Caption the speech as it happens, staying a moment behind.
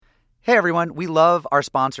Hey, everyone. We love our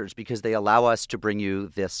sponsors because they allow us to bring you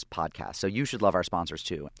this podcast. So you should love our sponsors,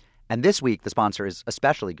 too. And this week, the sponsor is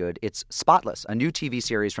especially good. It's Spotless, a new TV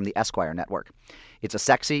series from the Esquire network. It's a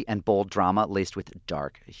sexy and bold drama laced with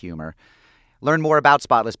dark humor. Learn more about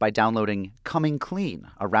Spotless by downloading Coming Clean,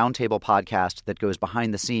 a roundtable podcast that goes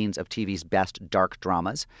behind the scenes of TV's best dark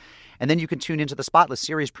dramas. And then you can tune into the Spotless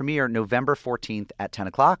series premiere November 14th at 10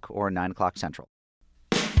 o'clock or 9 o'clock Central.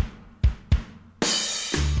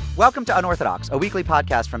 Welcome to Unorthodox, a weekly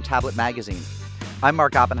podcast from Tablet Magazine. I'm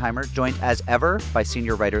Mark Oppenheimer, joined as ever by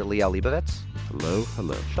senior writer Liel Leibovitz. Hello,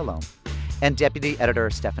 hello. Shalom. And deputy editor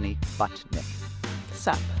Stephanie Butnick.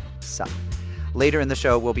 Sup. Sup. Later in the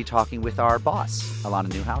show, we'll be talking with our boss,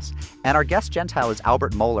 Alana Newhouse. And our guest Gentile is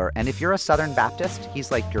Albert Mohler. And if you're a Southern Baptist,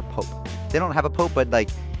 he's like your pope. They don't have a pope, but like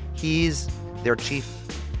he's their chief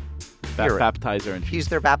Baptizer-in-chief. He's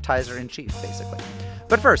their baptizer-in-chief, basically.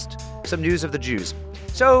 But first, some news of the Jews.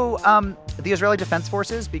 So the Israeli Defense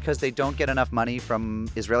Forces, because they don't get enough money from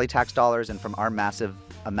Israeli tax dollars and from our massive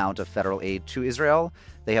amount of federal aid to Israel,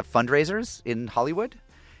 they have fundraisers in Hollywood.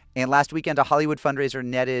 And last weekend, a Hollywood fundraiser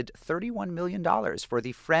netted $31 million for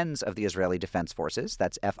the Friends of the Israeli Defense Forces.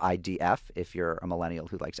 That's FIDF, if you're a millennial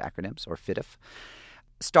who likes acronyms, or FIDF.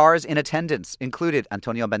 Stars in attendance included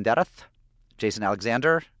Antonio Banderas, Jason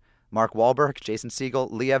Alexander, Mark Wahlberg, Jason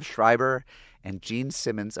Segel, Liev Schreiber, and Gene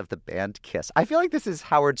Simmons of the band Kiss. I feel like this is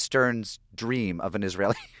Howard Stern's dream of an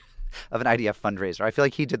Israeli, of an IDF fundraiser. I feel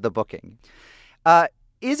like he did the booking.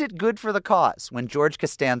 Is it good for the cause when George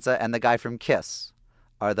Costanza and the guy from Kiss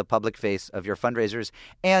are the public face of your fundraisers?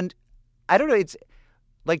 And I don't know, it's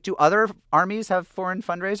like, do other armies have foreign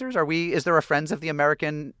fundraisers? Is there a Friends of the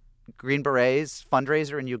American Green Berets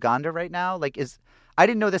fundraiser in Uganda right now? I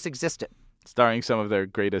didn't know this existed. Starring some of their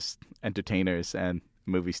greatest entertainers and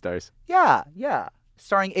movie stars. Yeah.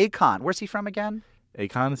 Starring Akon. Where's he from again?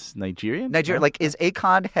 Akon is Nigerian? Nigeria. Is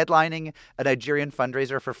Akon headlining a Nigerian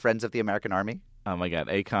fundraiser for Friends of the American Army? Oh, my God.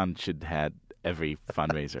 Akon should have every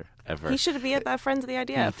fundraiser ever. He should be at that Friends of the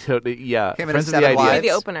IDF. Totally, yeah. Him and Friends his of the 7 IDF. wives. Be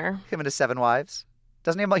the opener. Him and his 7 wives.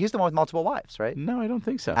 Doesn't he have? He's the one with multiple wives, right? No, I don't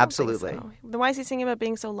think so. Absolutely. So. Then why is he singing about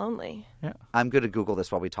being so lonely? Yeah. I'm going to Google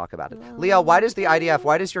this while we talk about it. Liel,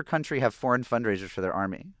 why does your country have foreign fundraisers for their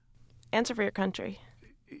army? Answer for your country.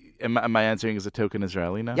 Am I answering as a token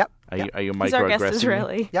Israeli now? Yep. Are you He's our guest microaggressing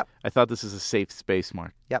Israeli. me? Yep. I thought this is a safe space,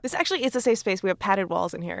 Mark. Yep. This actually is a safe space. We have padded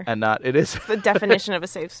walls in here. And it is. The definition of a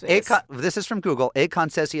safe space. This is from Google.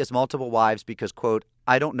 Akon says he has multiple wives because, quote,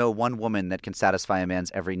 I don't know one woman that can satisfy a man's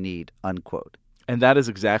every need, unquote. And that is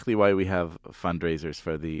exactly why we have fundraisers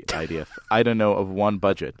for the IDF. I don't know of one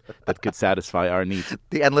budget that could satisfy our needs.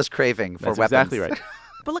 The endless craving for That's weapons. exactly right.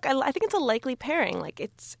 But look, I think it's a likely pairing. Like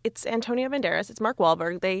it's Antonio Banderas, it's Mark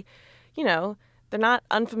Wahlberg. They, they're not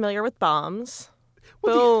unfamiliar with bombs.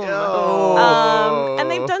 Boom.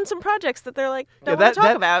 And they've done some projects that they're like, don't want to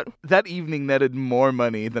talk about. That evening netted more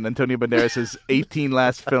money than Antonio Banderas' 18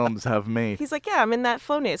 last films have made. He's like, yeah, I'm in that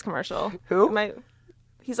Flonase commercial. Who?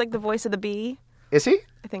 He's like the voice of the bee. Is he?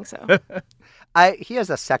 I think so. He has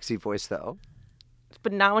a sexy voice, though.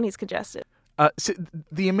 But not when he's congested. So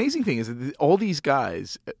the amazing thing is that all these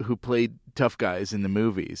guys who played tough guys in the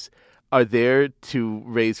movies are there to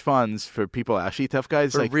raise funds for people actually tough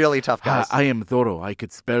guys. For really tough guys. I am Thoro. I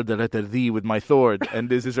could spell the letter D with my sword. And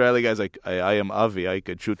this Israeli guy's like, I am Avi. I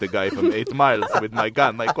could shoot a guy from 8 miles with my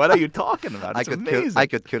gun. Like, what are you talking about? It's amazing. I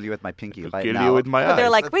could kill you with my pinky right kill now. you with my But eyes. they're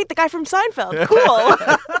like, wait, the guy from Seinfeld.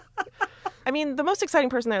 Cool. I mean, the most exciting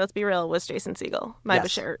person there, let's be real, was Jason Segel, my Yes.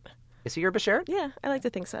 Bashert. Is he your Bashert? Yeah, I like to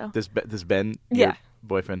think so. Does Ben, Yeah. your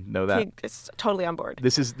boyfriend, know that? He's totally on board.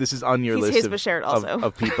 This is on your He's list his of, Bashert of, also.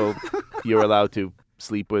 of people you're allowed to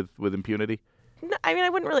sleep with impunity? No, I mean, I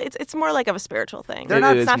wouldn't really. It's more like of a spiritual thing. They're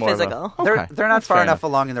not- It's not more of a- physical. Okay, They're not that's far fair enough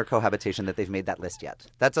along in their cohabitation that they've made that list yet.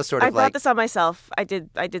 That's a sort I of brought like... this on myself. I did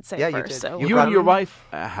say Yeah, it you first. did. So You You brought and your him? wife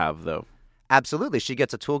have, though. Absolutely. She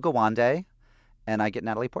gets Atul Gawande, and I get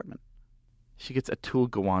Natalie Portman. She gets Atul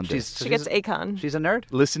Gawande. she gets Akon. She's a nerd.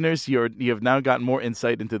 Listeners, you have now got more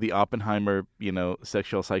insight into the Oppenheimer,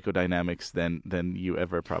 sexual psychodynamics than you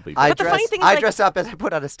ever probably did. But the funny thing is, I like- dress up as I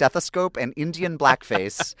put on a stethoscope and Indian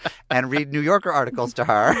blackface and read New Yorker articles to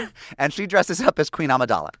her, and she dresses up as Queen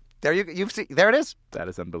Amidala. There there it is. That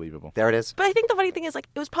is unbelievable. There it is. But I think the funny thing is, like,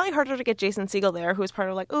 it was probably harder to get Jason Segel there, who was part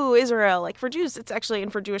of like, ooh, Israel. Like for Jews, it's actually,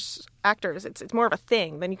 and for Jewish actors, it's more of a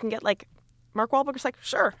thing. Then you can get like Mark Wahlberg's like,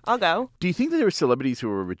 sure, I'll go. Do you think that there were celebrities who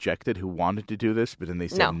were rejected who wanted to do this, but then they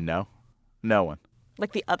said no? No one.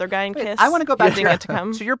 Like the other guy in Kiss. I want to go back didn't get to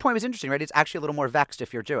come. So your point was interesting, right? It's actually a little more vexed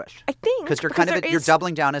if you're Jewish. I think Because you're you're is-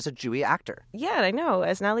 doubling down as a Jewy actor. Yeah, I know.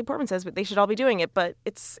 As Natalie Portman says, but they should all be doing it. But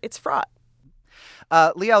it's fraught.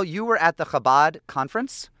 Liel, you were at the Chabad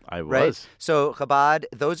conference. I was. Right? So Chabad,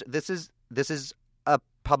 this is a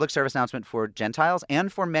public service announcement for Gentiles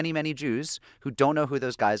and for many, many Jews who don't know who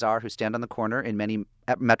those guys are, who stand on the corner in many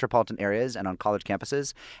metropolitan areas and on college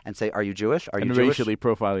campuses and say, "Are you Jewish? Are you Jewish?" And racially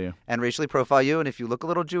profile you. And racially profile you. And if you look a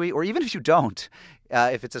little Jewy, or even if you don't,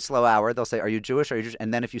 if it's a slow hour, they'll say, "Are you Jewish? Are you Jewish?"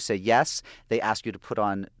 And then if you say yes, they ask you to put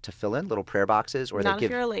on tefillin, little prayer boxes, or Not they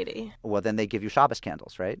if you're a lady. Well, then they give you Shabbos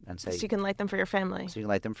candles, right? And say, So you can light them for your family. So you can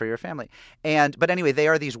light them for your family. But anyway, they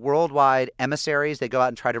are these worldwide emissaries. They go out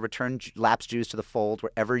and try to return lapsed Jews to the fold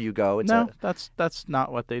wherever you go. That's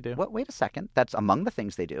not what they do. Wait a second. That's among the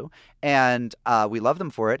things they do. And we love them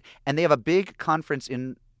for it. And they have a big conference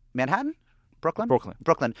in Manhattan?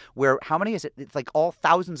 Brooklyn, where how many is it? It's like all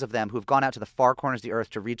thousands of them who have gone out to the far corners of the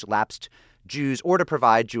earth to reach lapsed Jews or to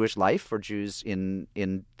provide Jewish life for Jews in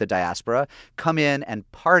the diaspora, come in and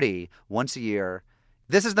party once a year.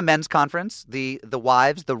 This is the men's conference. The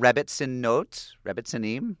wives, the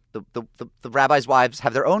Rebbetzin-Sinim, the rabbis' wives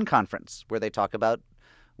have their own conference where they talk about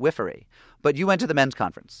wiffery. But you went to the men's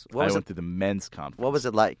conference. I went to the men's conference. What was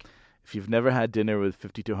it like? If you've never had dinner with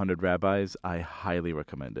 5,200 rabbis, I highly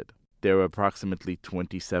recommend it. There were approximately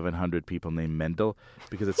 2,700 people named Mendel,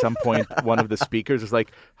 because at some point one of the speakers was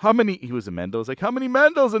like, "How many?" He was a Mendel. He was like, "How many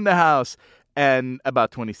Mendels in the house?" And about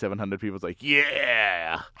 2,700 people was like,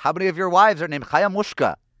 "Yeah." How many of your wives are named Chaya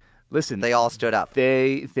Mushka? Listen, they all stood up.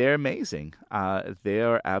 They're amazing. They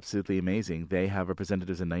are absolutely amazing. They have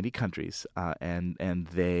representatives in 90 countries, and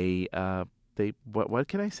they. What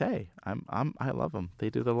can I say? I love them. They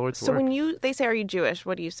do the Lord's work. So when they say, "Are you Jewish?"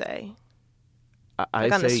 What do you say?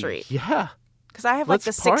 I on say, the street. Yeah. Because I have like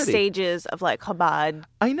the 6 stages of like Chabad.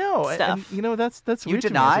 I know, stuff. And that's you weird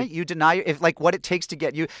deny. To me. You deny if like what it takes to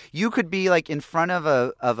get you. You could be like in front of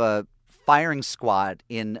a firing squad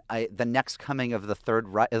in the next coming of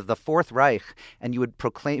the Fourth Reich, and you would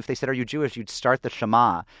proclaim. If they said, "Are you Jewish?" you'd start the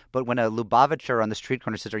Shema. But when a Lubavitcher on the street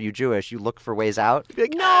corner says, "Are you Jewish?" you look for ways out.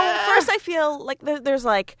 Like, first I feel like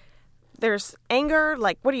there's anger,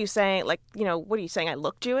 like, what are you saying? Like, what are you saying? I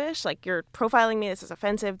look Jewish? Like, you're profiling me. This is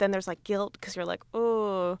offensive. Then there's, like, guilt because you're like,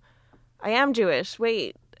 oh, I am Jewish.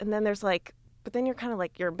 Wait. And then there's, like, but then you're kind of,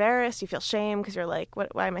 like, you're embarrassed. You feel shame because you're like,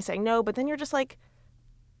 why am I saying no? But then you're just, like,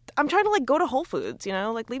 I'm trying to, like, go to Whole Foods,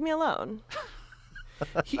 like, leave me alone.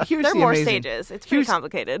 There are more stages. It's pretty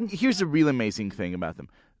complicated. Here's the real amazing thing about them.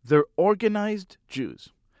 They're organized Jews.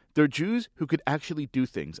 They're Jews who could actually do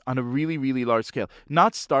things on a really, really large scale.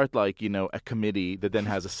 Not start like, a committee that then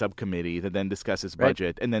has a subcommittee that then discusses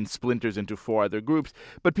budget and then splinters into 4 other groups.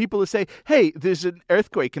 But people who say, hey, there's an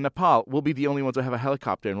earthquake in Nepal. We'll be the only ones who have a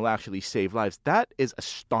helicopter and will actually save lives. That is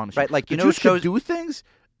astonishing. Right, like, Jews could do things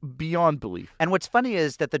beyond belief. And what's funny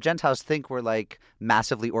is that the Gentiles think we're like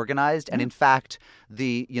massively organized, and in fact,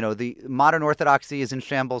 the modern Orthodoxy is in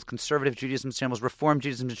shambles, conservative Judaism is in shambles, Reform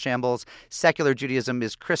Judaism is in shambles, secular Judaism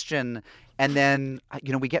is Christian, and then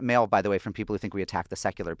we get mail, by the way, from people who think we attack the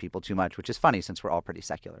secular people too much, which is funny since we're all pretty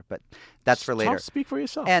secular, but that's for later. Speak for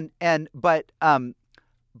yourself.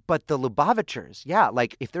 But the Lubavitchers,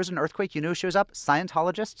 like if there's an earthquake, who shows up?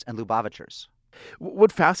 Scientologists and Lubavitchers.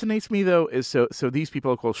 What fascinates me, though, is so these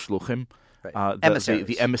people are called shluchim,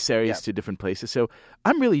 the emissaries to different places. So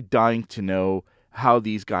I'm really dying to know how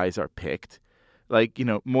these guys are picked. Like,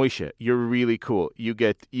 Moshe, you're really cool.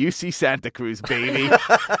 You see Santa Cruz, baby.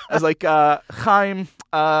 I was like, Chaim,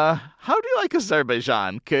 how do you like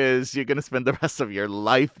Azerbaijan? Because you're going to spend the rest of your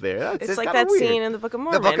life there. It's like that weird. Scene in the Book of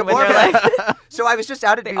Mormon. The Book of Mormon. Like, so I was just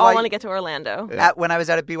out at BYU. They all want to get to Orlando. When I was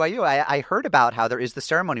out at BYU, I heard about how there is the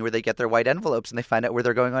ceremony where they get their white envelopes and they find out where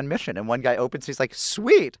they're going on mission. And one guy opens, he's like,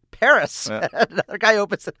 sweet, Paris. Yeah. And another guy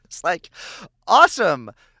opens it, it's like,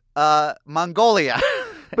 awesome, Mongolia.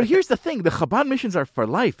 But here's the thing. The Chabad missions are for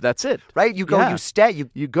life. That's it. Right? You go, you stay.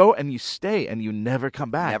 You go and you stay and you never come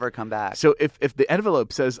back. Never come back. So if the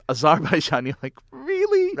envelope says Azerbaijan, you're like,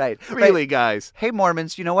 really? Right. Really, guys? Hey,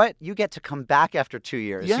 Mormons, you know what? You get to come back after 2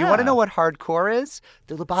 years. Yeah. You want to know what hardcore is?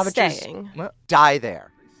 The Lubavitchers die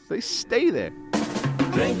there. They stay there.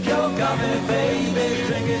 Drink your coffee, baby.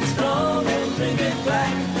 Drink it strong and drink it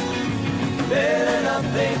black. Better not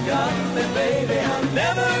think of me, baby. I'm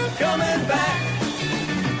never coming back.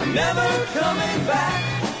 I'm never coming back.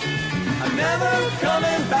 I'm never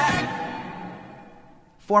coming back.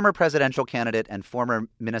 Former presidential candidate and former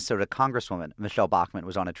Minnesota Congresswoman Michelle Bachmann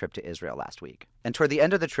was on a trip to Israel last week. And toward the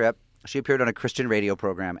end of the trip, she appeared on a Christian radio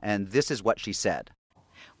program, and this is what she said.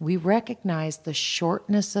 We recognize the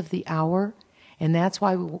shortness of the hour And that's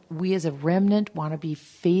why we as a remnant want to be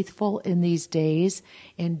faithful in these days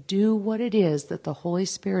and do what it is that the Holy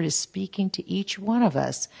Spirit is speaking to each one of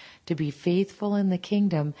us to be faithful in the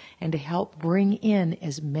kingdom and to help bring in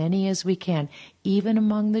as many as we can, even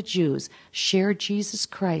among the Jews, share Jesus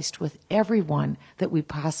Christ with everyone that we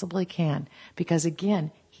possibly can, because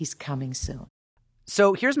again, he's coming soon.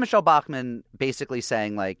 So here's Michelle Bachmann basically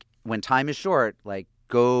saying, like, when time is short, like,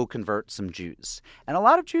 go convert some Jews. And a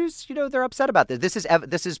lot of Jews, they're upset about this.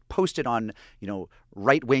 This is posted on,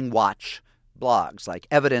 right-wing watch blogs, like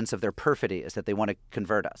evidence of their perfidy is that they want to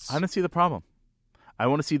convert us. I don't see the problem. I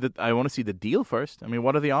want to see the deal first. I mean,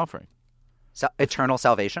 what are they offering? Eternal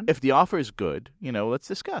salvation? If the offer is good, let's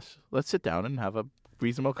discuss. Let's sit down and have a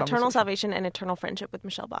reasonable conversation. Eternal salvation and eternal friendship with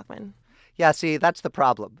Michelle Bachmann. Yeah, see, that's the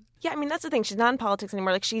problem. Yeah, I mean, that's the thing. She's not in politics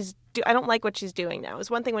anymore. Like, I don't like what she's doing now. It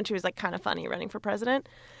was one thing when she was, like, kind of funny running for president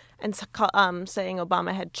and saying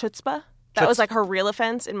Obama had chutzpah. That was, like, her real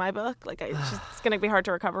offense in my book. Like, it's going to be hard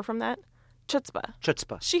to recover from that.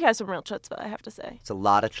 Chutzpah. She has some real chutzpah, I have to say. It's a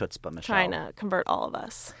lot of chutzpah, Michelle. Trying to convert all of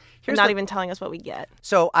us. And not even telling us what we get.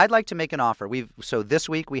 So I'd like to make an offer. So this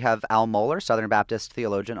week we have Al Mohler, Southern Baptist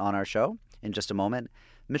theologian, on our show in just a moment.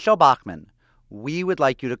 Michelle Bachmann, we would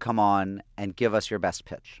like you to come on and give us your best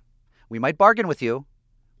pitch. We might bargain with you.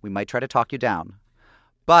 We might try to talk you down.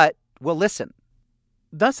 But we'll listen.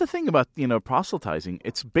 That's the thing about, proselytizing.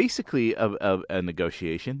 It's basically a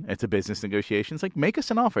negotiation. It's a business negotiation. It's like, make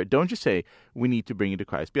us an offer. Don't just say, we need to bring you to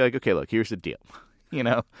Christ. Be like, okay, look, here's the deal. You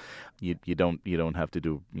don't have to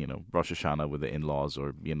do, Rosh Hashanah with the in-laws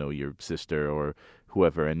or, your sister or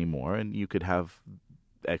whoever anymore. And you could have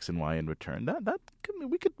X and Y in return.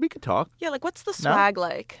 We could talk. Yeah, like, what's the swag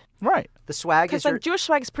like? Right. The swag is like Jewish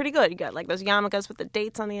swag is pretty good. You got like those yarmulkes with the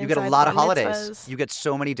dates on the inside. You get a lot of holidays. Mitzvahs. You get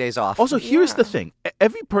so many days off. Also, here's the thing.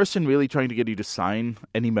 Every person really trying to get you to sign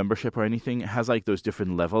any membership or anything has like those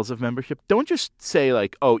different levels of membership. Don't just say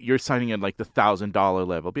like, oh, you're signing at like the $1,000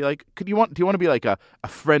 level. Be like, do you want to be like a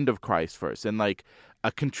friend of Christ first, and like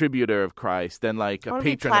a contributor of Christ, then like a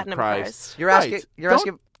patron of Christ? You're asking.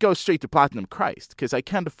 Don't go straight to Platinum Christ, because I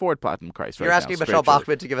can't afford Platinum Christ right now. You're asking Michelle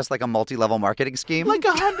Bachmann to give us like a multi-level marketing scheme? Like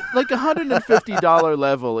 $150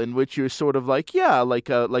 level in which you're sort of like, like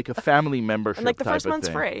a family membership and like the type first of month's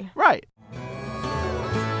thing. free. Right.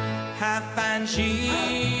 Half fine Jesus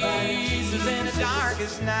in the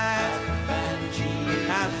darkest night.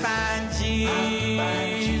 Half fine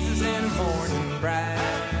Jesus in the morning bright.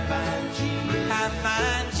 Half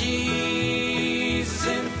fine Jesus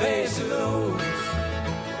in the face of those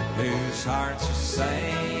whose hearts are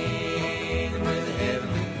singing with the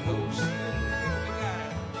heavenly host.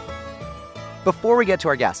 Before we get to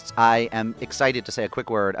our guests, I am excited to say a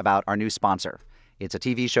quick word about our new sponsor. It's a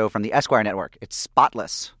TV show from the Esquire Network. It's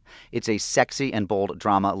Spotless. It's a sexy and bold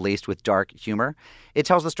drama laced with dark humor. It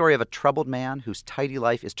tells the story of a troubled man whose tidy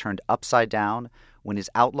life is turned upside down when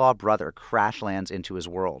his outlaw brother crash lands into his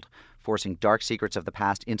world, forcing dark secrets of the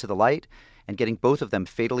past into the light and getting both of them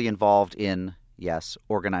fatally involved in, yes,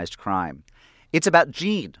 organized crime. It's about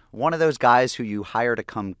Gene, one of those guys who you hire to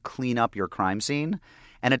come clean up your crime scene,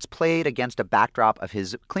 and it's played against a backdrop of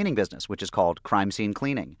his cleaning business, which is called Crime Scene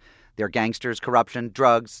Cleaning. They're gangsters, corruption,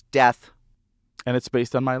 drugs, death. And it's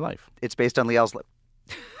based on my life. It's based on Liel's life.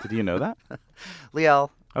 Did you know that? Liel.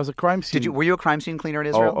 I was a crime scene. Were you a crime scene cleaner in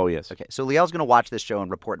Israel? Oh, yes. Okay, so Liel's going to watch this show and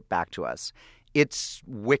report back to us. It's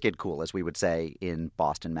wicked cool, as we would say in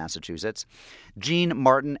Boston, Massachusetts. Gene,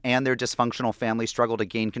 Martin, and their dysfunctional family struggle to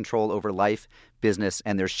gain control over life, business,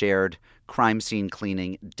 and their shared crime scene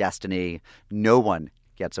cleaning destiny. No one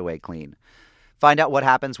gets away clean. Find out what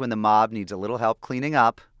happens when the mob needs a little help cleaning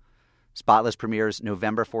up. Spotless premieres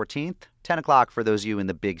November 14th, 10 o'clock for those of you in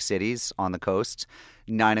the big cities on the coast,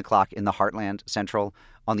 9 o'clock in the Heartland Central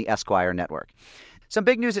on the Esquire Network. Some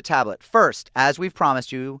big news at Tablet. First, as we've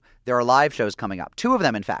promised you, there are live shows coming up. 2 of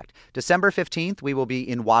them, in fact. December 15th, we will be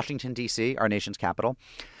in Washington, D.C., our nation's capital,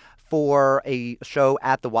 for a show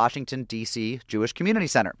at the Washington, D.C. Jewish Community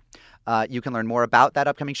Center. You can learn more about that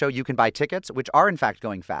upcoming show. You can buy tickets, which are, in fact,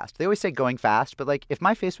 going fast. They always say going fast, but, like, if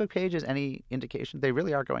my Facebook page is any indication, they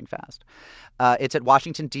really are going fast. It's at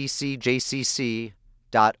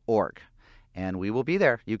WashingtonDCJCC.org, and we will be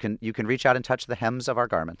there. You can reach out and touch the hems of our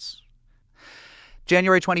garments.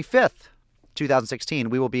 January 25th, 2016,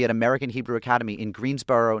 we will be at American Hebrew Academy in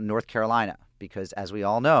Greensboro, North Carolina, because, as we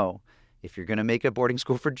all know, if you're going to make a boarding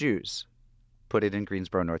school for Jews, put it in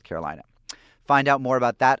Greensboro, North Carolina. Find out more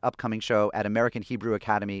about that upcoming show at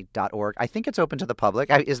AmericanHebrewAcademy.org. I think it's open to the public.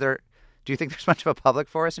 Do you think there's much of a public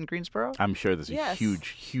for us in Greensboro? I'm sure there's a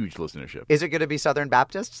huge listenership. Is it going to be Southern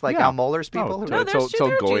Baptists like Al Mohler's people? No, there's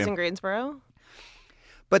Jews in Greensboro.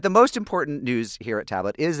 But the most important news here at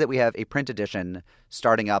Tablet is that we have a print edition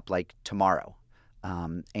starting up like tomorrow.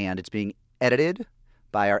 And it's being edited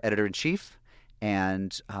by our editor-in-chief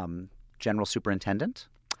and general superintendent,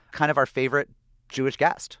 kind of our favorite Jewish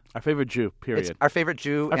guest. Our favorite Jew, period. It's our favorite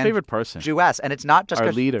Jew. Our favorite person. Jewess. And it's not just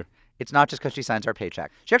our leader. It's not just because she signs our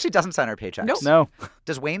paycheck. She actually doesn't sign our paychecks. Nope. No.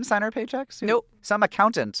 Does Wayne sign our paychecks? Nope. Some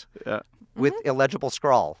accountant with illegible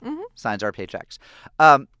scrawl signs our paychecks.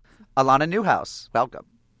 Alana Newhouse, welcome.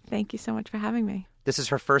 Thank you so much for having me. This is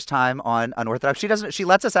her first time on Unorthodox. She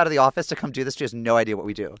lets us out of the office to come do this. She has no idea what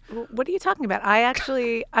we do. What are you talking about?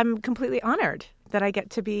 I'm completely honored that I get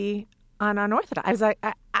to be on Unorthodox.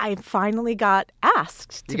 I finally got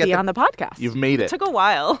asked to be on the podcast. You've made it. It took a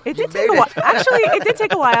while. It did take a while. Actually, it did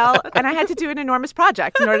take a while, and I had to do an enormous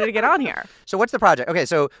project in order to get on here. So what's the project? Okay,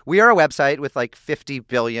 so we are a website with like 50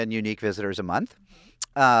 billion unique visitors a month.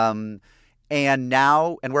 And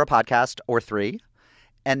we're a podcast or 3.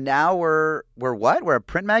 And now we're what? We're a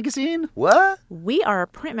print magazine? What? We are a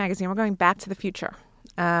print magazine. We're going back to the future.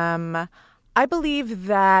 I believe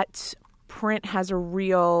that print has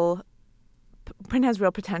real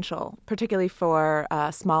potential, particularly for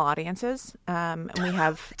small audiences. And we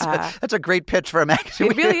have that's a great pitch for a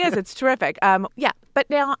magazine. It really is. It's terrific. But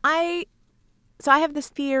now I have this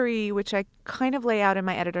theory, which I kind of lay out in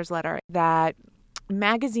my editor's letter, that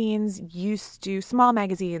small magazines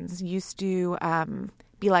used to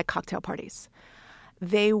be like cocktail parties.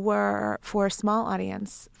 They were for a small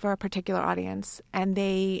audience, for a particular audience, and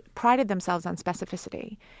they prided themselves on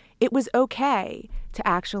specificity. It was okay to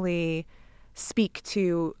actually speak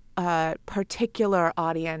to a particular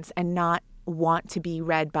audience and not want to be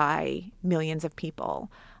read by millions of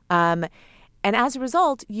people. And as a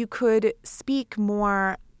result, you could speak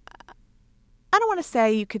more. I don't want to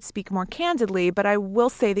say you could speak more candidly, but I will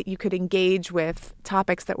say that you could engage with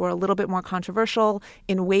topics that were a little bit more controversial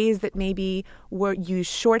in ways that maybe were used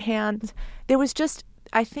shorthand.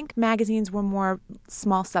 I think magazines were more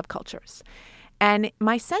small subcultures. And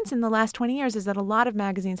my sense in the last 20 years is that a lot of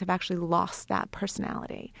magazines have actually lost that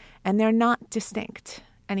personality, and they're not distinct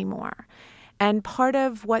anymore. And part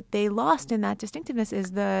of what they lost in that distinctiveness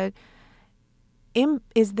is the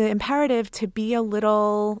imperative to be a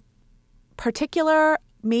little particular,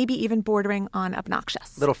 maybe even bordering on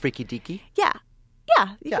obnoxious. Little freaky deaky? Yeah.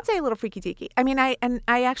 You could say a little freaky deaky. I mean, I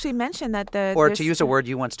actually mentioned that or to use a word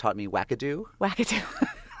you once taught me, wackadoo. Wackadoo.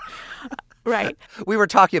 Right. We were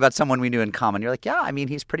talking about someone we knew in common. You're like, yeah, I mean,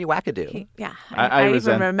 he's pretty wackadoo. I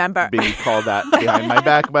even remember being called that behind my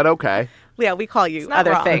back, but okay. Yeah, we call you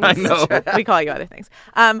other things. I know. We call you other things.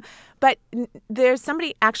 But there's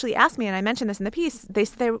somebody actually asked me, and I mentioned this in the piece.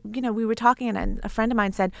 We were talking, and a friend of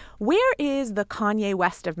mine said, "Where is the Kanye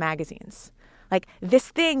West of magazines? Like this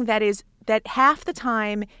thing that half the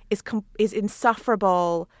time is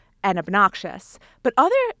insufferable and obnoxious, but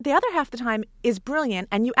the other half the time is brilliant,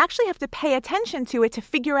 and you actually have to pay attention to it to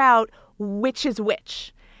figure out which is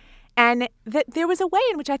which." And there was a way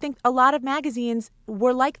in which I think a lot of magazines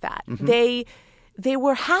were like that. Mm-hmm. They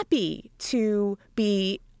were happy to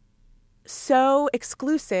be so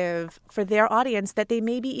exclusive for their audience that they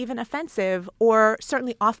may be even offensive or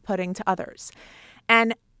certainly off-putting to others.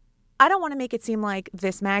 And I don't want to make it seem like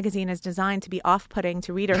this magazine is designed to be off-putting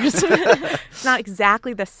to readers. It's not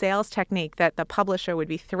exactly the sales technique that the publisher would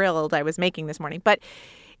be thrilled I was making this morning. But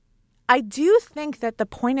I do think that the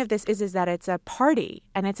point of this is that it's a party,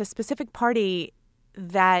 and it's a specific party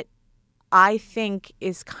that I think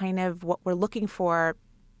is kind of what we're looking for,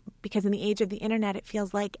 because in the age of the internet, it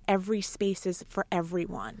feels like every space is for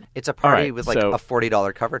everyone. It's a party with like a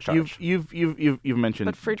 $40 cover charge. You've mentioned,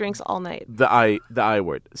 but free drinks all night. The I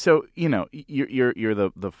word. So you're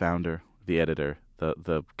the founder, the editor,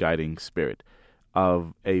 the guiding spirit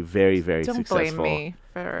of a very, very successful. Don't blame me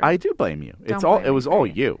for. I do blame you. It was all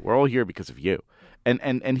you. We're all here because of you.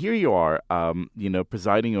 And here you are,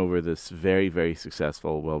 presiding over this very, very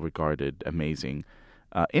successful, well-regarded, amazing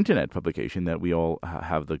internet publication that we all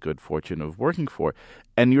have the good fortune of working for.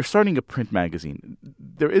 And you're starting a print magazine.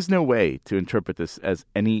 There is no way to interpret this as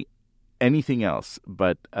anything else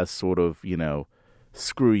but a sort of,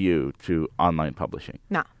 screw you to online publishing.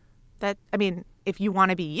 No. If you want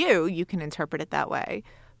to be you can interpret it that way.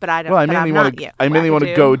 But I don't. Well, I mainly want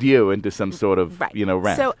to goad you into some sort of,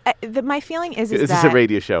 rant. So my feeling is that... This is a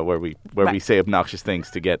radio show where we we say obnoxious things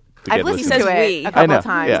to get I've listened to it a couple of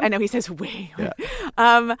times. Yeah. I know he says we. Yeah.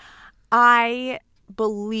 I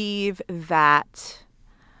believe that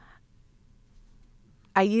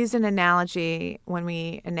I used an analogy when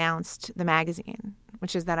we announced the magazine,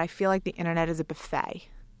 which is that I feel like the internet is a buffet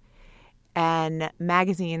and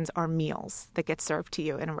magazines are meals that get served to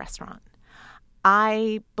you in a restaurant.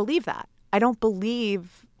 I believe that. I don't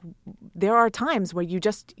believe there are times where you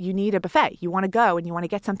need a buffet. You want to go and you want to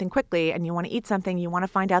get something quickly and you want to eat something. You want to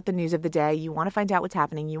find out the news of the day. You want to find out what's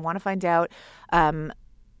happening. You want to find out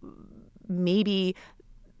maybe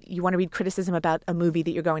you want to read criticism about a movie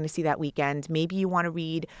that you're going to see that weekend. Maybe you want to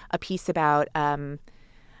read a piece about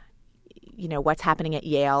what's happening at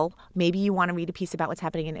Yale. Maybe you want to read a piece about what's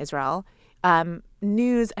happening in Israel.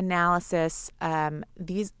 News analysis, a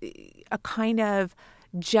kind of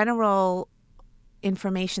general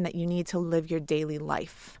information that you need to live your daily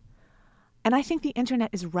life. And I think the internet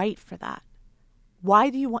is right for that. Why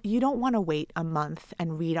do you don't want to wait a month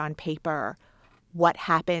and read on paper what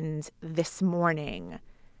happened this morning,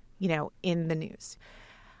 in the news.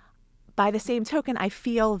 By the same token, I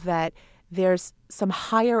feel that there's some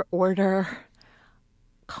higher order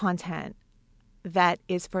content that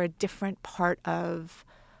is for a different part of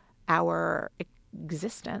our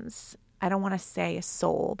existence. I don't want to say a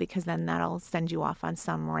soul because then that'll send you off on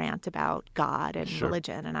some rant about God and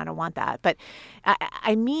religion, and I don't want that. But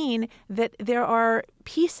I mean that there are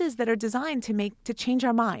pieces that are designed to change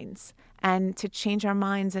our minds and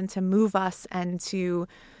to move us and to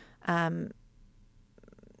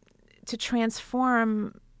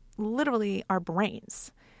transform literally our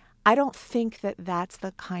brains. I don't think that that's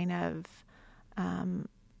the kind of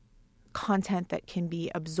content that can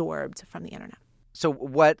be absorbed from the internet. So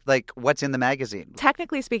what's in the magazine?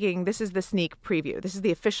 Technically speaking, this is the sneak preview. This is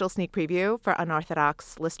the official sneak preview for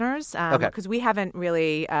unorthodox listeners because we haven't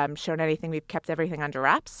really shown anything. We've kept everything under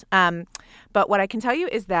wraps. But what I can tell you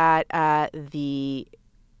is that the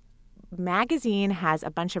magazine has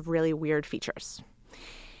a bunch of really weird features.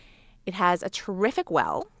 It has a terrific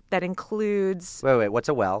well that includes... Wait, what's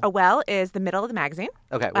a well? A well is the middle of the magazine.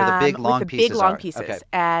 Okay, where the big long pieces are. Okay.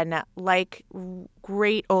 And like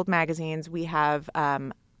great old magazines, we have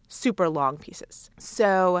super long pieces.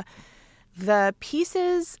 So the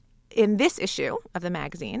pieces in this issue of the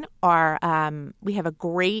magazine are... we have a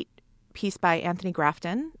great piece by Anthony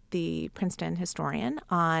Grafton, the Princeton historian,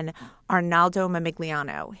 on Arnaldo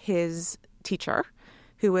Mamigliano, his teacher,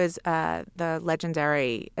 who was the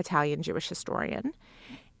legendary Italian Jewish historian.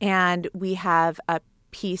 And we have a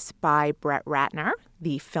piece by Brett Ratner,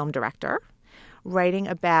 the film director, writing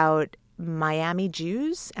about Miami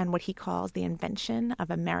Jews and what he calls the invention of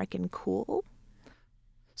American cool.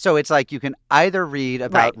 So it's like you can either read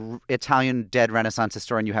about Italian dead Renaissance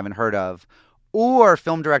historian you haven't heard of, or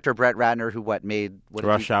film director Brett Ratner, who made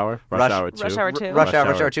Rush Hour 2. Rush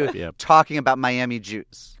Hour 2, talking about Miami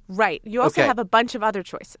Jews. Right. You also have a bunch of other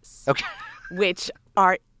choices, which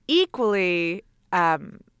are equally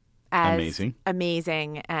as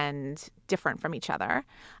amazing and different from each other.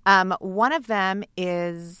 One of them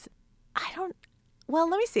is, let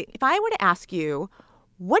me see. If I were to ask you,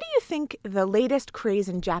 what do you think the latest craze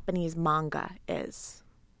in Japanese manga is?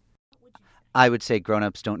 I would say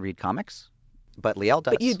grown-ups don't read comics, but Liel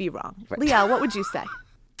does. But you'd be wrong. Right. Liel, what would you say?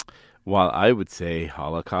 Well, I would say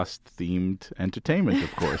Holocaust-themed entertainment,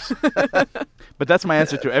 of course. But that's my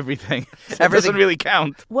answer to everything. It doesn't really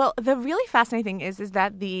count. Well, the really fascinating thing is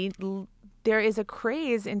that there is a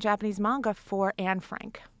craze in Japanese manga for Anne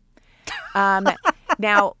Frank.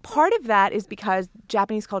 Now, part of that is because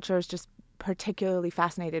Japanese culture is just particularly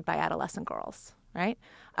fascinated by adolescent girls, right?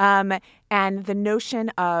 And the notion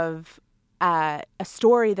of a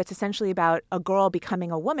story that's essentially about a girl becoming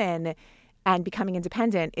a woman and becoming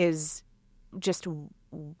independent is just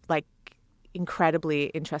like incredibly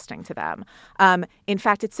interesting to them. In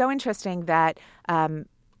fact, it's so interesting that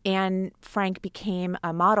Anne Frank became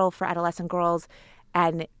a model for adolescent girls,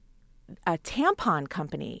 and a tampon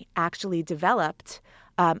company actually developed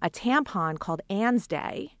a tampon called Anne's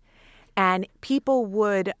Day, and people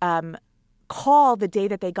would call the day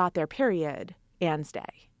that they got their period Anne's Day.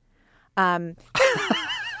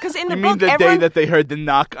 Because in the book, the day that they heard the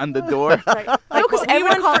knock on the door? Right. No, because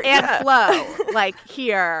everyone called Anne Flo. Like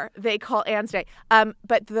here, they call Anne's Day.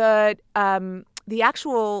 But the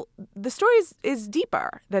story is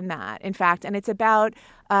deeper than that, in fact, and it's about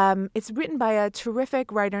it's written by a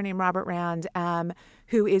terrific writer named Robert Rand,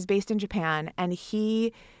 who is based in Japan, and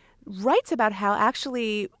he writes about how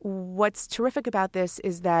actually what's terrific about this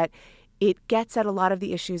is that it gets at a lot of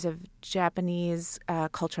the issues of Japanese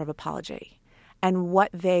culture of apology and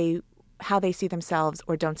how they see themselves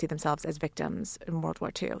or don't see themselves as victims in World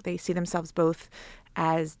War II. They see themselves both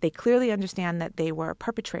as they clearly understand that they were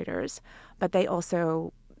perpetrators, but they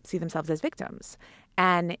also see themselves as victims.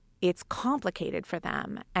 And it's complicated for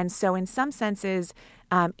them. And so in some senses,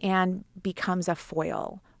 Anne becomes a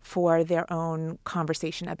foil for their own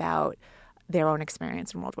conversation about their own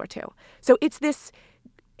experience in World War II. So it's this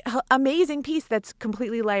amazing piece that's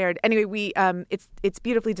completely layered. Anyway, it's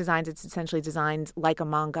beautifully designed. It's essentially designed like a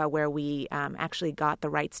manga, where we actually got the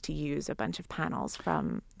rights to use a bunch of panels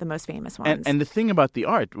from the most famous ones. And the thing about the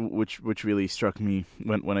art, which really struck me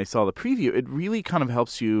when I saw the preview, it really kind of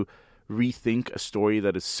helps you rethink a story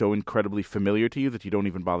that is so incredibly familiar to you that you don't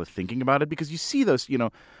even bother thinking about it, because you see those,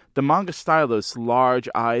 the manga style, those large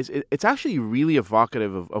eyes. It's actually really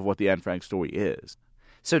evocative of what the Anne Frank story is.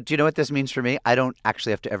 So do you know what this means for me? I don't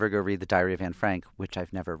actually have to ever go read The Diary of Anne Frank, which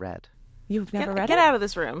I've never read. You've never read it? Get out of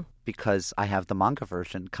this room. Because I have the manga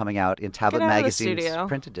version coming out in Tablet Magazine's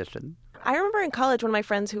print edition. I remember in college, one of my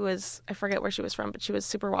friends who was, I forget where she was from, but she was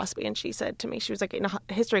super waspy, and she said to me, she was like in a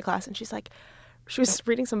history class, and she's like, she was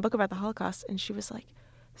reading some book about the Holocaust, and she was like,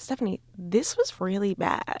 Stephanie, this was really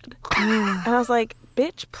bad. And I was like,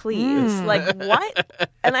 bitch, please. Like, what?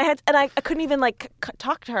 And I couldn't even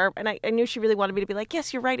talk to her, and I knew she really wanted me to be like,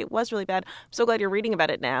 yes, you're right, it was really bad. I'm so glad you're reading about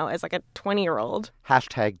it now as like a 20-year-old.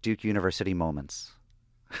 # Duke University moments.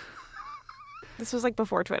 This was like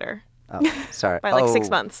before Twitter. Oh, sorry. By 6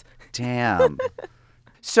 months. Damn.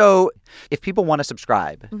 So if people want to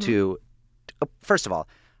subscribe to, first of all,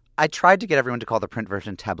 I tried to get everyone to call the print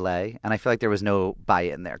version tablet, and I feel like there was no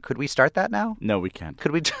buy-in there. Could we start that now? No, we can't.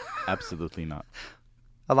 Could we? Absolutely not.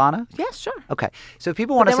 Alana? Yes, sure. Okay. So if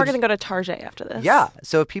people want to... Then we're going to go to Target after this. Yeah.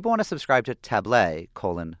 So if people want to subscribe to Tablet,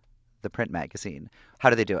 the print magazine,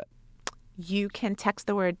 how do they do it? You can text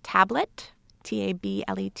the word tablet,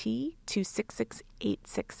 TABLET, to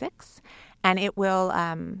 66866, and it will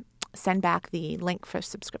send back the link for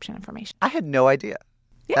subscription information. I had no idea.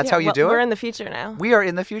 That's how you do it? We're in the future now. We are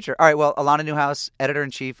in the future. All right, well, Alana Newhouse,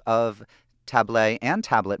 editor-in-chief of Tablet and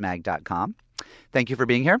tabletmag.com. Thank you for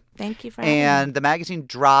being here. Thank you for having me. And the magazine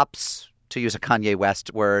drops, to use a Kanye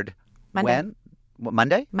West word, Monday. When?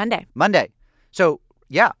 Monday? Monday. So,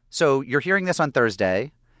 yeah. So you're hearing this on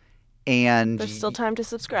Thursday, and... There's still time to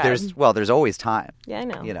subscribe. There's always time. Yeah, I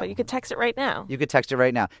know. But you could text it right now. You could text it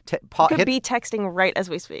right now. You could be texting right as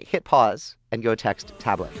we speak. Hit pause and go text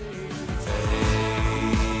tablet.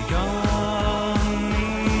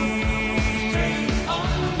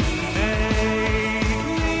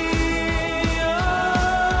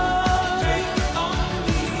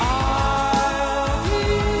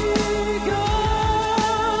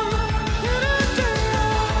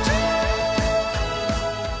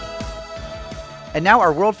 And now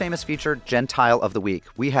our world-famous feature, Gentile of the Week.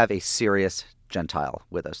 We have a serious Gentile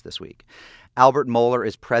with us this week. Albert Mohler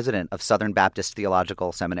is president of Southern Baptist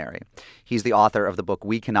Theological Seminary. He's the author of the book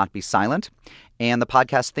We Cannot Be Silent and the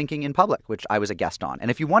podcast Thinking in Public, which I was a guest on.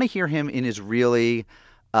 And if you want to hear him in his really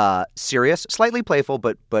serious, slightly playful,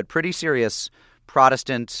 but pretty serious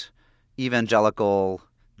Protestant, evangelical,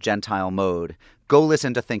 Gentile mode, go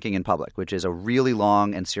listen to Thinking in Public, which is a really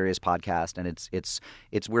long and serious podcast, and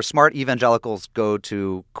it's where smart evangelicals go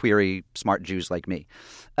to query smart Jews like me.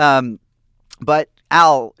 But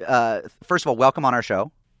Al, first of all, welcome on our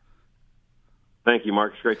show. Thank you,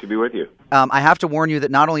 Mark. It's great to be with you. I have to warn you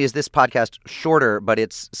that not only is this podcast shorter, but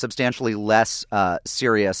it's substantially less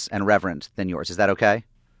serious and reverent than yours. Is that okay?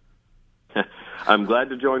 I'm glad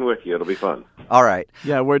to join with you. It'll be fun. All right.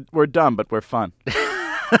 Yeah, we're dumb, but we're fun.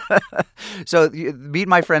 So meet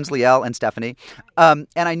my friends Liel and Stephanie. And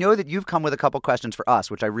I know that you've come with a couple questions for us,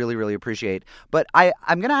 which I really, really appreciate. But I'm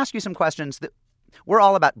going to ask you some questions that we're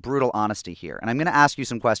all about brutal honesty here. And I'm going to ask you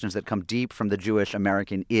some questions that come deep from the Jewish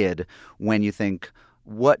American id when you think,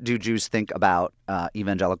 what do Jews think about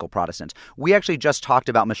evangelical Protestants? We actually just talked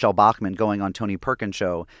about Michelle Bachmann going on Tony Perkins'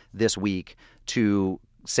 show this week to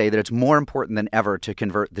say that it's more important than ever to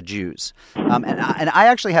convert the Jews. And I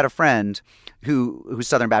actually had a friend who's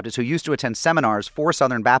Southern Baptist who used to attend seminars for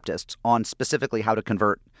Southern Baptists on specifically how to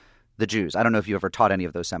convert the Jews. I don't know if you ever taught any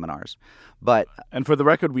of those seminars, but... And for the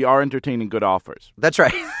record, we are entertaining good offers. That's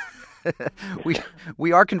right.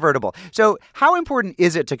 we are convertible. So how important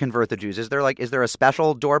is it to convert the Jews? Is there a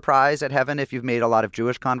special door prize at heaven if you've made a lot of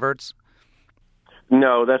Jewish converts?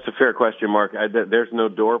 No, that's a fair question, Mark. There's no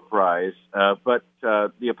door prize, but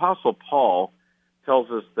the Apostle Paul tells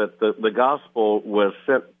us that the gospel was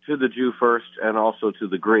sent to the Jew first and also to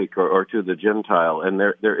the Greek or to the Gentile, and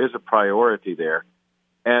there is a priority there.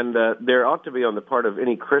 And there ought to be on the part of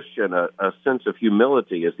any Christian a sense of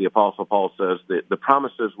humility, as the Apostle Paul says. The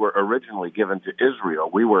promises were originally given to Israel.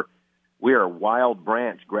 We are a wild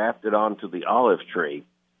branch grafted onto the olive tree.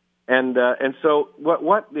 And so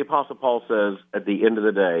what the Apostle Paul says at the end of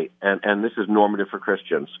the day, and this is normative for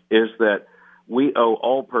Christians, is that we owe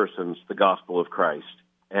all persons the gospel of Christ.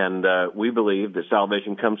 And we believe that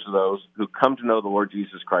salvation comes to those who come to know the Lord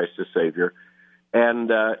Jesus Christ as Savior. And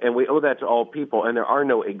we owe that to all people, and there are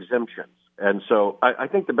no exemptions. And so I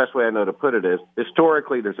think the best way I know to put it is,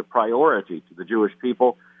 historically, there's a priority to the Jewish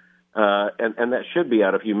people, and that should be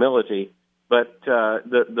out of humility. But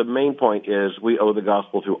the main point is we owe the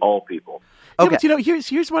gospel to all people. Okay. Yeah, but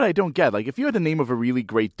here's what I don't get. Like, if you had the name of a really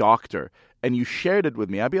great doctor and you shared it with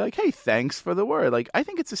me, I'd be like, hey, thanks for the word. Like, I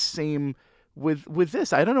think it's the same with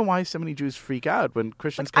this. I don't know why so many Jews freak out when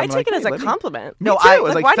Christians come. I take it as a compliment. No, I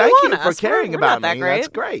was like, thank you for caring about me. That's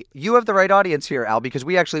great. You have the right audience here, Al, because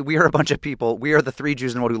we are a bunch of people. We are the three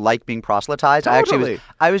Jews in the world who like being proselytized. Totally.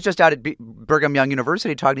 I was just out at Brigham Young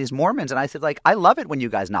University talking to these Mormons, and I said, like, I love it when you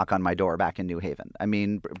guys knock on my door back in New Haven. I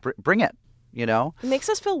mean, bring it. You know, it makes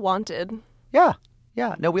us feel wanted. Yeah.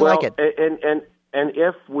 No, we like it. And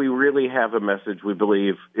if we really have a message we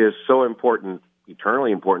believe is so important,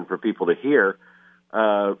 eternally important for people to hear,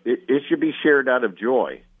 it should be shared out of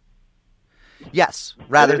joy. Yes,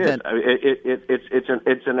 rather than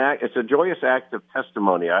it's a joyous act of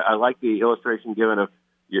testimony. I like the illustration given of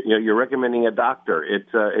you're recommending a doctor.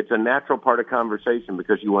 It's a natural part of conversation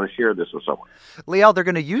because you want to share this with someone. Liel, they're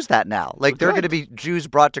going to use that now. Like, they're going to be Jews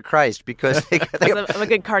brought to Christ because I'm a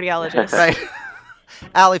good cardiologist. Right.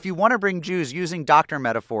 Al, if you want to bring Jews, using doctor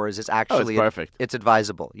metaphors is actually it's perfect. It's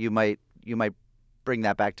advisable. You might bring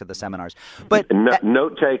that back to the seminars. But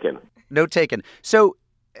note taken. Note taken. So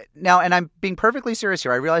now, and I'm being perfectly serious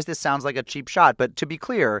here, I realize this sounds like a cheap shot, but to be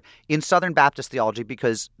clear, in Southern Baptist theology,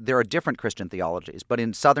 because there are different Christian theologies, but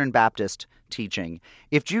in Southern Baptist teaching,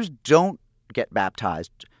 if Jews don't get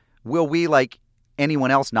baptized, will we, like anyone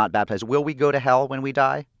else not baptized, will we go to hell when we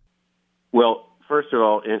die? Well, first of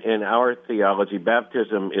all, in our theology,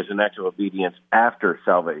 baptism is an act of obedience after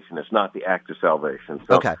salvation. It's not the act of salvation.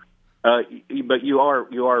 So, okay. But you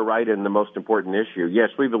are right in the most important issue. Yes,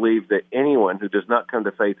 we believe that anyone who does not come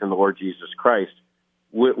to faith in the Lord Jesus Christ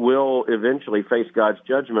will eventually face God's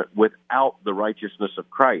judgment without the righteousness of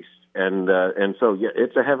Christ. And so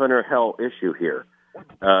it's a heaven or hell issue here.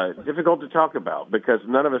 Difficult to talk about because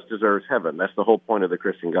none of us deserves heaven. That's the whole point of the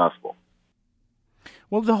Christian gospel.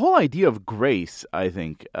 Well, the whole idea of grace, I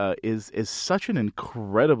think, is such an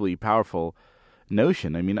incredibly powerful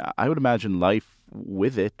notion. I mean, I would imagine life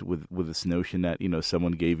with this notion that,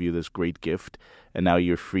 someone gave you this great gift and now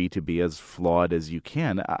you're free to be as flawed as you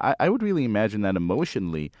can. I would really imagine that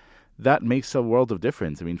emotionally that makes a world of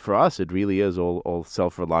difference. I mean, for us, it really is all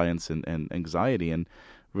self-reliance and anxiety and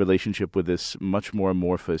relationship with this much more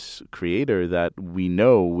amorphous creator that we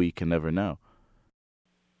know we can never know.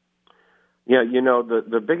 Yeah,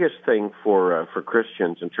 the biggest thing for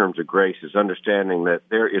Christians in terms of grace is understanding that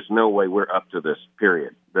there is no way we're up to this,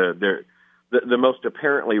 period. The most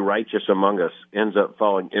apparently righteous among us ends up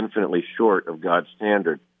falling infinitely short of God's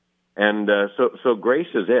standard. And so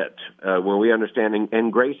grace is it, when we understand,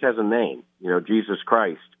 and grace has a name, Jesus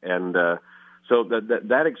Christ. And so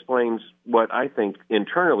that explains what I think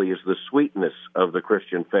internally is the sweetness of the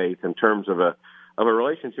Christian faith in terms of a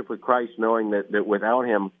relationship with Christ, knowing that without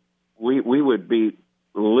him, we would be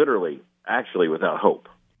literally, actually without hope.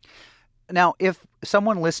 Now, if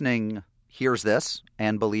someone listening hears this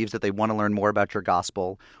and believes that they want to learn more about your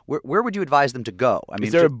gospel, where would you advise them to go? I mean,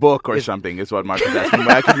 is there a book or something, is what Mark is asking,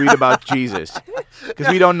 where I could read about Jesus? Because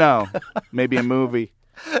we don't know. Maybe a movie.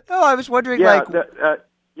 No, I was wondering, I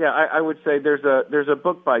would say there's a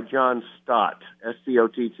book by John Stott,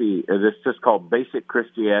 S-T-O-T-T, and it's just called Basic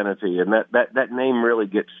Christianity, and that name really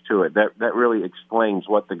gets to it. That really explains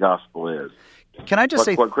what the gospel is. Can I just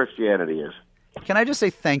say what Christianity is? Can I just say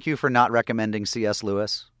thank you for not recommending C.S.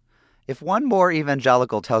 Lewis? If one more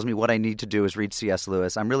evangelical tells me what I need to do is read C.S.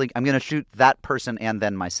 Lewis, I'm going to shoot that person and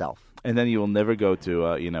then myself. And then you will never go to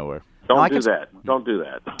where. Don't do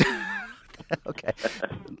that. Okay.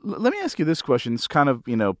 Let me ask you this question. It's kind of,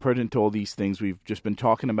 pertinent to all these things we've just been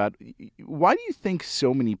talking about. Why do you think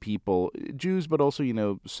so many people, Jews, but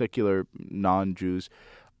also, secular non-Jews,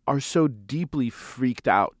 are so deeply freaked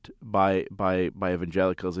out by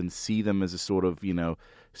evangelicals and see them as a sort of,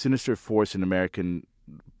 sinister force in American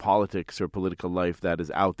politics or political life that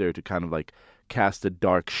is out there to kind of like cast a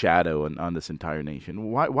dark shadow on this entire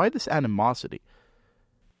nation? Why this animosity?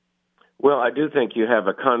 Well, I do think you have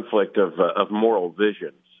a conflict of moral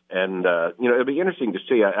visions, and it'll be interesting to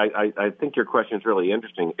see. I think your question is really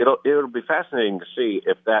interesting. It'll be fascinating to see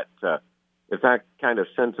if that kind of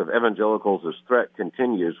sense of evangelicals as threat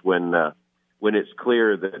continues when it's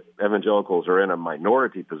clear that evangelicals are in a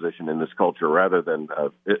minority position in this culture rather than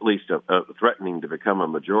at least threatening to become a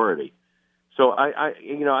majority. So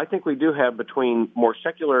I think we do have between more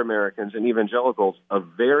secular Americans and evangelicals a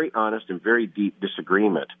very honest and very deep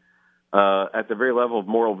disagreement at the very level of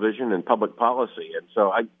moral vision and public policy. And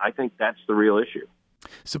so I think that's the real issue.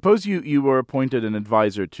 Suppose you were appointed an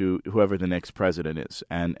advisor to whoever the next president is,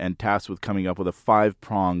 and tasked with coming up with a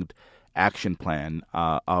 5-pronged action plan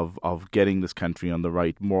of getting this country on the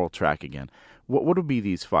right moral track again. What would be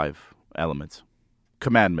these 5 elements,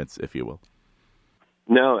 commandments, if you will?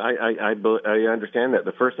 No, I understand that.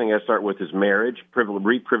 The first thing I start with is marriage,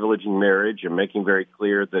 re-privileging marriage, and making very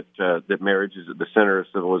clear that marriage is at the center of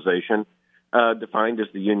civilization, defined as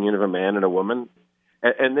the union of a man and a woman.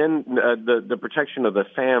 And then the protection of the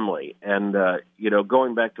family, and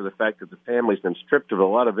going back to the fact that the family's been stripped of a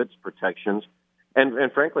lot of its protections,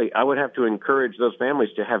 and frankly, I would have to encourage those families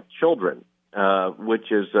to have children,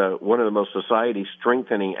 which is one of the most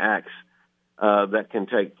society-strengthening acts that can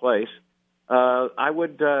take place. I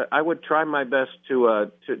would try my best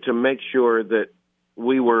to make sure that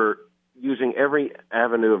we were using every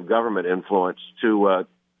avenue of government influence to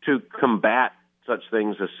combat such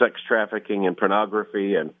things as sex trafficking and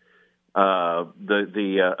pornography and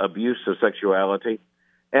the abuse of sexuality.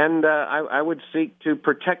 And I would seek to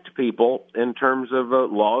protect people in terms of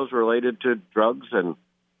laws related to drugs and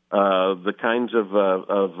the kinds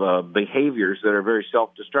of behaviors that are very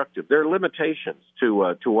self-destructive. There are limitations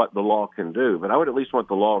to what the law can do, but I would at least want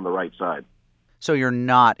the law on the right side. So you're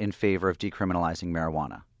not in favor of decriminalizing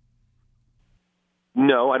marijuana?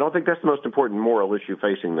 No, I don't think that's the most important moral issue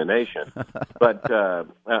facing the nation. But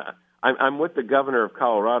I'm with the governor of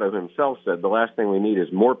Colorado who himself said the last thing we need is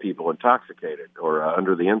more people intoxicated or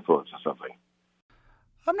under the influence of something.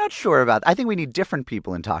 I'm not sure about that. I think we need different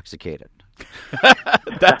people intoxicated.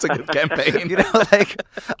 That's a good campaign.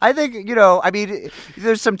 I think,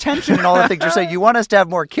 there's some tension in all the things you're saying. You want us to have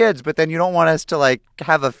more kids, but then you don't want us to,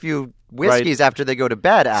 have a few whiskeys after they go to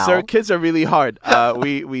bed, Al. Sir, kids are really hard.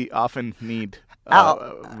 We often need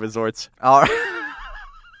resorts. All right.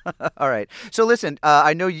 All right. So listen,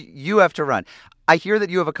 I know you have to run. I hear that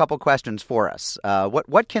you have a couple questions for us.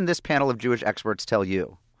 What can this panel of Jewish experts tell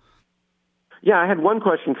you? Yeah, I had one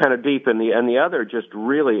question kind of deep, and the other just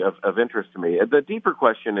really of interest to me. The deeper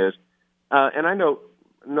question is, and I know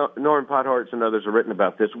Norman Potthorst and others have written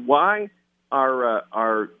about this. Why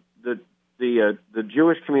are the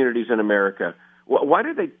Jewish communities in America? Why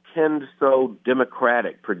do they tend so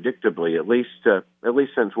democratic, predictably, at least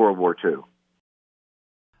since World War II?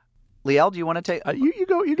 Liel, do you want to take? You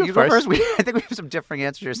go first. I think we have some differing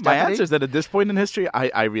answers. My answer is that at this point in history,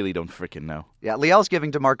 I really don't freaking know. Yeah, Liel's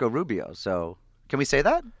giving to Marco Rubio. So can we say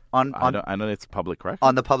that I know it's public record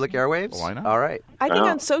on the public airwaves? Why not? All right. I think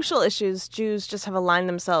on social issues, Jews just have aligned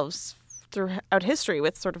themselves throughout history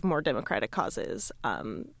with sort of more democratic causes.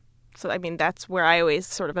 So that's where I always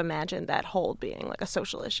sort of imagined that hold being like a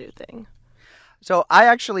social issue thing. So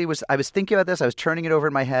I was thinking about this. I was turning it over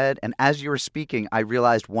in my head. And as you were speaking, I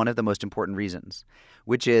realized one of the most important reasons,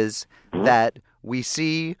 which is that we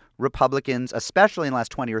see Republicans, especially in the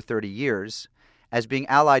last 20 or 30 years, as being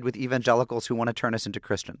allied with evangelicals who want to turn us into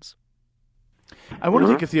Christians. I want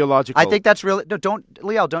to take a theological... I think that's really... No,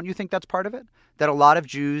 Liel, don't you think that's part of it? That a lot of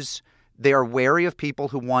Jews... They are wary of people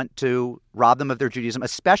who want to rob them of their Judaism,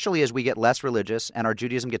 especially as we get less religious and our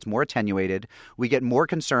Judaism gets more attenuated. We get more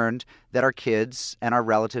concerned that our kids and our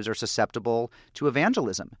relatives are susceptible to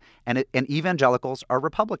evangelism. And evangelicals are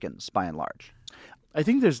Republicans, by and large. I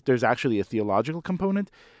think there's actually a theological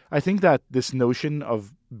component. I think that this notion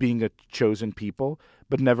of being a chosen people,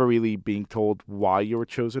 but never really being told why you were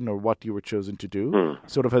chosen or what you were chosen to do,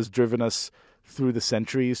 sort of has driven us through the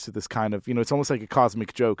centuries to this kind of, it's almost like a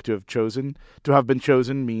cosmic joke to have been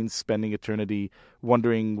chosen means spending eternity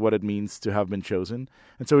wondering what it means to have been chosen.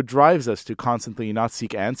 And so it drives us to constantly not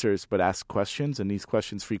seek answers, but ask questions. And these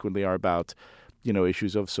questions frequently are about,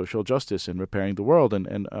 issues of social justice and repairing the world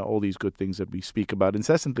and all these good things that we speak about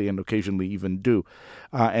incessantly and occasionally even do.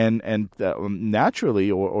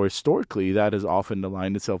 Naturally or historically, that has often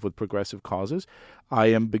aligned itself with progressive causes. I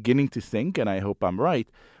am beginning to think, and I hope I'm right,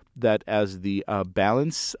 that as the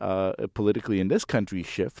balance politically in this country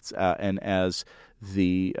shifts and as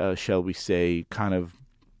the, shall we say, kind of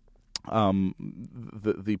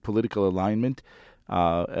the political alignment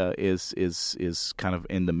is kind of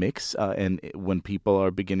in the mix, and when people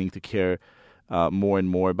are beginning to care more and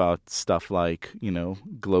more about stuff like,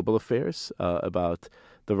 global affairs, about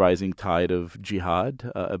the rising tide of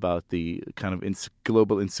jihad, about the kind of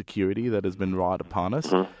global insecurity that has been wrought upon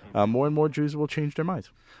us, more and more Jews will change their minds.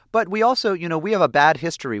 But we also, we have a bad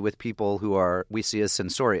history with people who we see as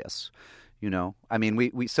censorious.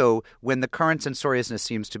 So when the current censoriousness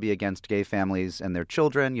seems to be against gay families and their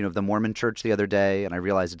children, the Mormon Church the other day, and I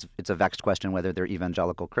realize it's a vexed question whether they're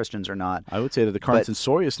evangelical Christians or not. I would say that the current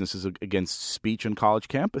censoriousness is against speech on college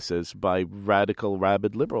campuses by radical,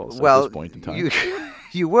 rabid liberals at this point in time.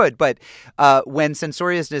 you would. But when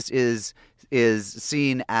censoriousness is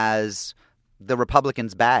seen as the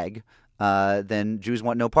Republicans' bag, then Jews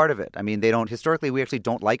want no part of it. I mean, they don't. Historically, we actually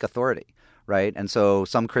don't like authority, right? And so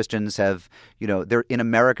some Christians have, in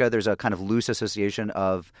America, there's a kind of loose association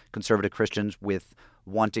of conservative Christians with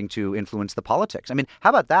wanting to influence the politics. I mean, how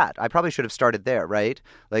about that? I probably should have started there, right?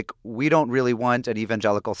 Like, we don't really want an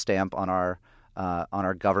evangelical stamp on our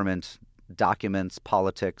government documents,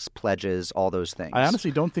 politics, pledges, all those things. I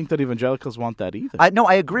honestly don't think that evangelicals want that either.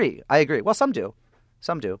 I agree. Well, some do.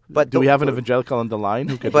 But do we have an evangelical on the line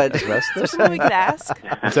who could address this? Someone we could ask.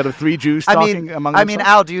 Instead of three Jews talking among themselves? I mean,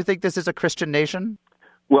 Al, do you think this is a Christian nation?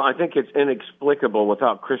 Well, I think it's inexplicable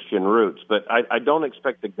without Christian roots, but I don't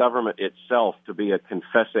expect the government itself to be a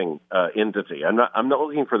confessing entity. I'm not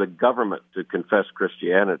looking for the government to confess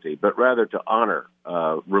Christianity, but rather to honor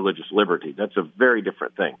religious liberty. That's a very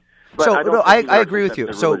different thing. But I agree with you.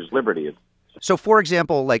 Religious liberty is. So, for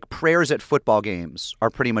example, like prayers at football games are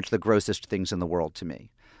pretty much the grossest things in the world to me.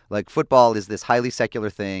 Like, football is this highly secular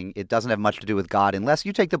thing. It doesn't have much to do with God unless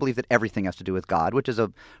you take the belief that everything has to do with God, which is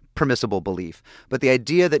a permissible belief. But the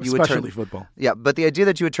idea that you especially football. Yeah, but the idea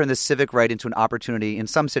that you would turn this civic right into an opportunity in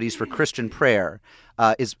some cities for Christian prayer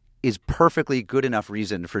is perfectly good enough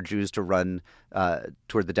reason for Jews to run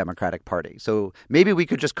toward the Democratic Party. So maybe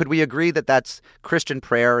could we agree that that's Christian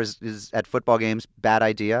prayer is at football games bad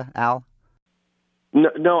idea, Al?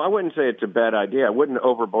 No, I wouldn't say it's a bad idea. I wouldn't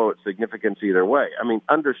overblow its significance either way. I mean,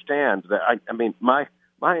 understand that. I mean, my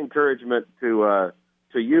encouragement to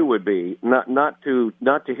you would be not to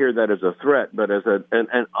hear that as a threat, but as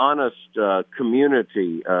an honest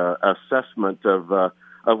community assessment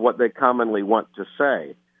of what they commonly want to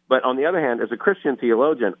say. But on the other hand, as a Christian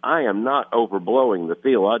theologian, I am not overblowing the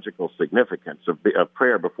theological significance of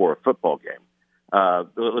prayer before a football game.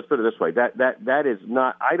 Let's put it this way: that is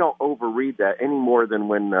not. I don't overread that any more than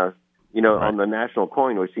when right. On the national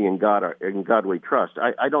coin we see "In God we trust."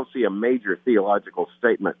 I don't see a major theological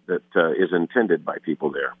statement that is intended by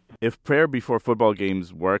people there. If prayer before football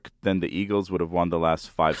games worked, then the Eagles would have won the last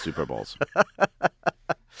 5 Super Bowls.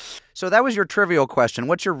 So that was your trivial question.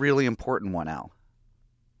 What's your really important one, Al?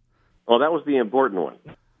 Well, that was the important one.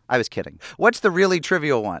 I was kidding. What's the really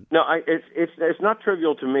trivial one? No, it's not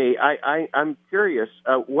trivial to me. I'm curious.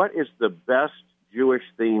 What is the best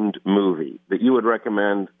Jewish-themed movie that you would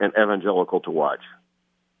recommend an evangelical to watch?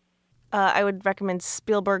 I would recommend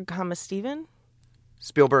Spielberg, Steven.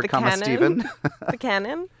 Spielberg, Steven. The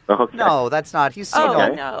Canon. Okay. No, that's not. He's so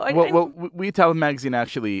okay. No. Well, We Tell Magazine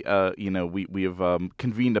actually, we have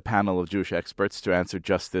convened a panel of Jewish experts to answer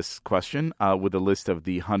just this question with a list of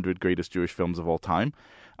the 100 greatest Jewish films of all time.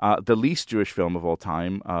 The least Jewish film of all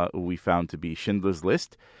time we found to be Schindler's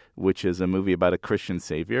List, which is a movie about a Christian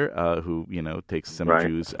savior who takes some right.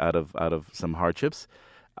 Jews out of some hardships.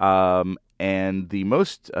 And the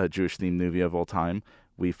most Jewish-themed movie of all time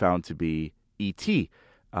we found to be E.T.,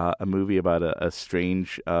 a movie about a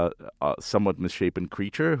strange, somewhat misshapen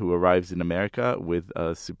creature who arrives in America with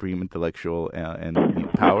supreme intellectual and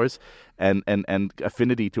powers and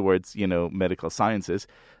affinity towards medical sciences,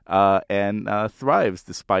 and thrives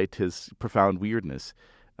despite his profound weirdness.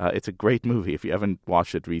 It's a great movie. If you haven't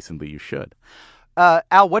watched it recently, you should.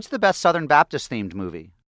 Al, what's the best Southern Baptist themed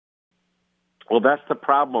movie? Well, that's the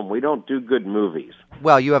problem. We don't do good movies.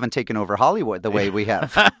 Well, you haven't taken over Hollywood the way we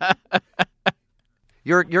have.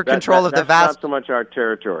 Your control of the vast... That's not so much our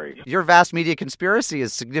territory. Your vast media conspiracy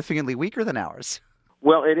is significantly weaker than ours.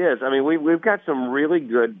 Well, it is. I mean, we've got some really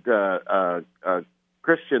good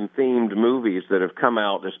Christian-themed movies that have come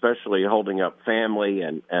out, especially holding up family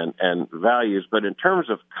and values. But in terms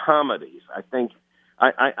of comedies, I think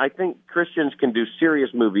Christians can do serious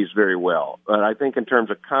movies very well. But I think in terms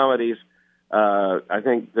of comedies, I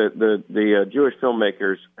think the Jewish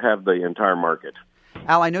filmmakers have the entire market.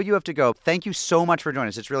 Al, I know you have to go. Thank you so much for joining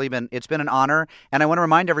us. It's been an honor. And I want to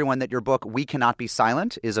remind everyone that your book, We Cannot Be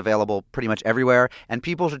Silent, is available pretty much everywhere. And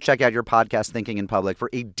people should check out your podcast, Thinking in Public, for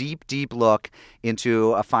a deep, deep look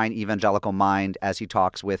into a fine evangelical mind as he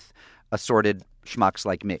talks with assorted schmucks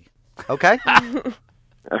like me. Okay?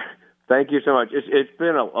 Thank you so much. It's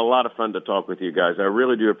been a lot of fun to talk with you guys. I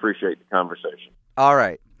really do appreciate the conversation. All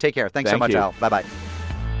right. Take care. Thanks so much, Al. Bye-bye.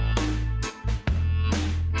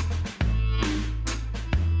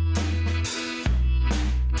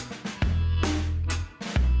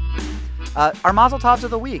 Our Mazel Tovs of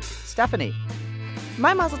the week. Stephanie.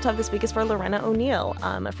 My Mazel Tov this week is for Lorena O'Neill,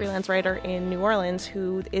 a freelance writer in New Orleans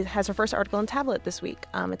who has her first article in Tablet this week.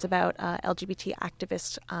 It's about LGBT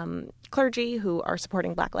activist clergy who are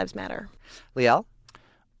supporting Black Lives Matter. Liel?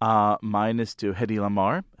 Mine is to Hedy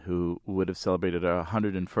Lamarr, who would have celebrated her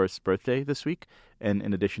 101st birthday this week, and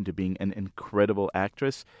in addition to being an incredible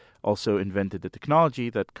actress, also invented the technology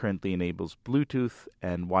that currently enables Bluetooth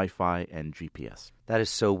and Wi-Fi and GPS. That is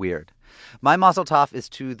so weird. My mazel tov is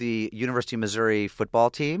to the University of Missouri football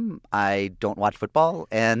team. I don't watch football,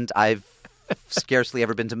 and I've scarcely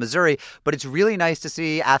ever been to Missouri, but it's really nice to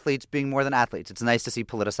see athletes being more than athletes. It's nice to see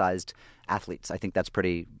politicized athletes. I think that's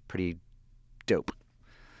pretty dope.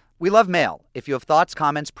 We love mail. If you have thoughts,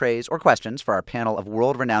 comments, praise, or questions for our panel of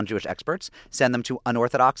world-renowned Jewish experts, send them to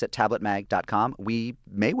unorthodox@tabletmag.com. We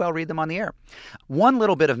may well read them on the air. One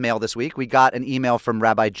little bit of mail this week. We got an email from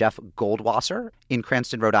Rabbi Jeff Goldwasser in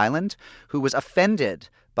Cranston, Rhode Island, who was offended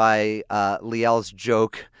by Liel's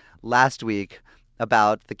joke last week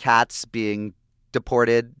about the cats being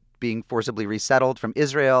deported, being forcibly resettled from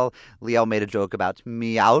Israel. Liel made a joke about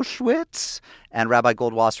Meowschwitz, and Rabbi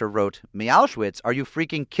Goldwasser wrote, Meowschwitz, are you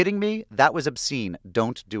freaking kidding me? That was obscene.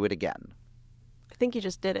 Don't do it again. I think you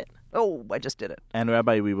just did it. Oh, I just did it. And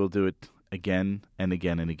Rabbi, we will do it again and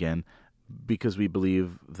again and again, because we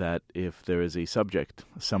believe that if there is a subject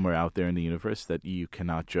somewhere out there in the universe that you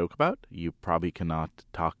cannot joke about, you probably cannot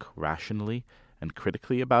talk rationally and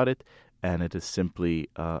critically about it, and it is simply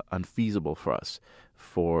unfeasible for us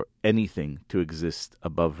for anything to exist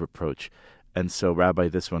above reproach. And so, Rabbi,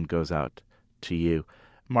 this one goes out to you.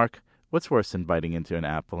 Mark, what's worse than biting into an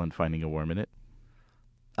apple and finding a worm in it?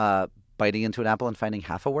 Biting into an apple and finding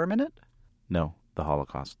half a worm in it? No, the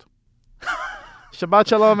Holocaust. Shabbat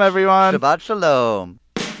shalom, everyone. Shabbat shalom.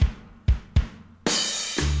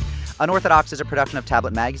 Unorthodox is a production of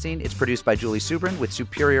Tablet Magazine. It's produced by Julie Subrin with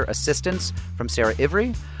superior assistance from Sarah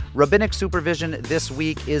Ivry. Rabbinic supervision this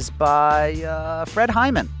week is by Fred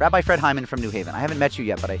Hyman, Rabbi Fred Hyman from New Haven. I haven't met you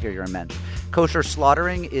yet, but I hear you're a mensch. Kosher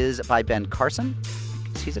Slaughtering is by Ben Carson.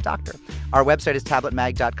 He's a doctor. Our website is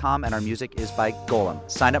tabletmag.com, and our music is by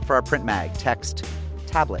Golem. Sign up for our print mag. Text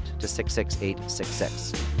tablet to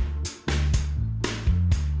 66866.